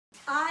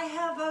I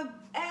have an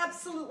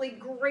absolutely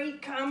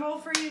great combo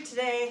for you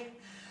today,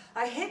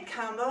 a HIIT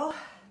combo,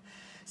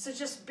 so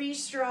just be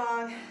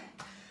strong.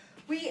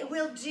 We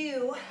will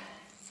do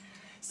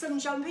some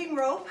jumping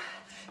rope.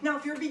 Now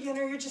if you're a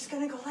beginner, you're just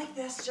gonna go like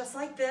this, just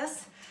like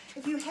this.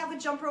 If you have a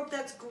jump rope,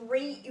 that's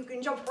great. You can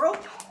jump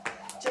rope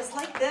just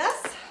like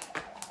this.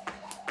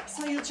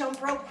 So you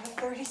jump rope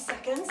for 30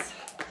 seconds,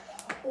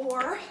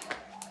 or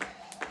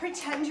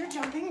pretend you're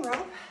jumping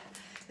rope.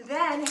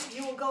 Then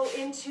you will go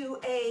into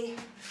a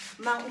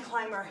mountain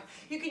climber.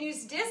 You can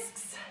use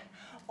discs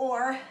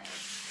or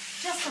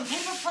just some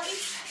paper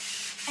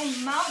plates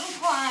and mountain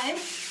climb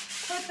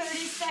for 30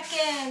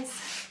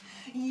 seconds.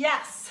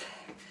 Yes.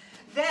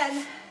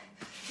 Then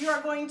you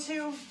are going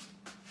to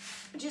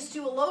just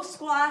do a low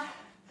squat,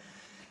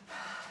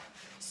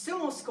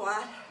 sumo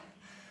squat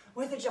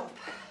with a jump.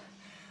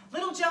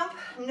 Little jump,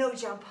 no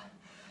jump.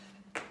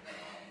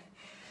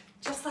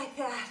 Just like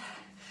that.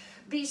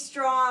 Be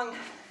strong.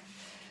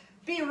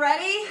 Be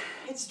ready.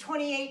 It's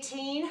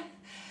 2018.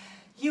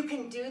 You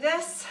can do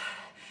this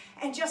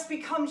and just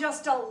become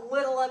just a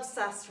little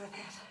obsessed with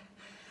it.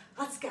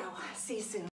 Let's go. See you soon.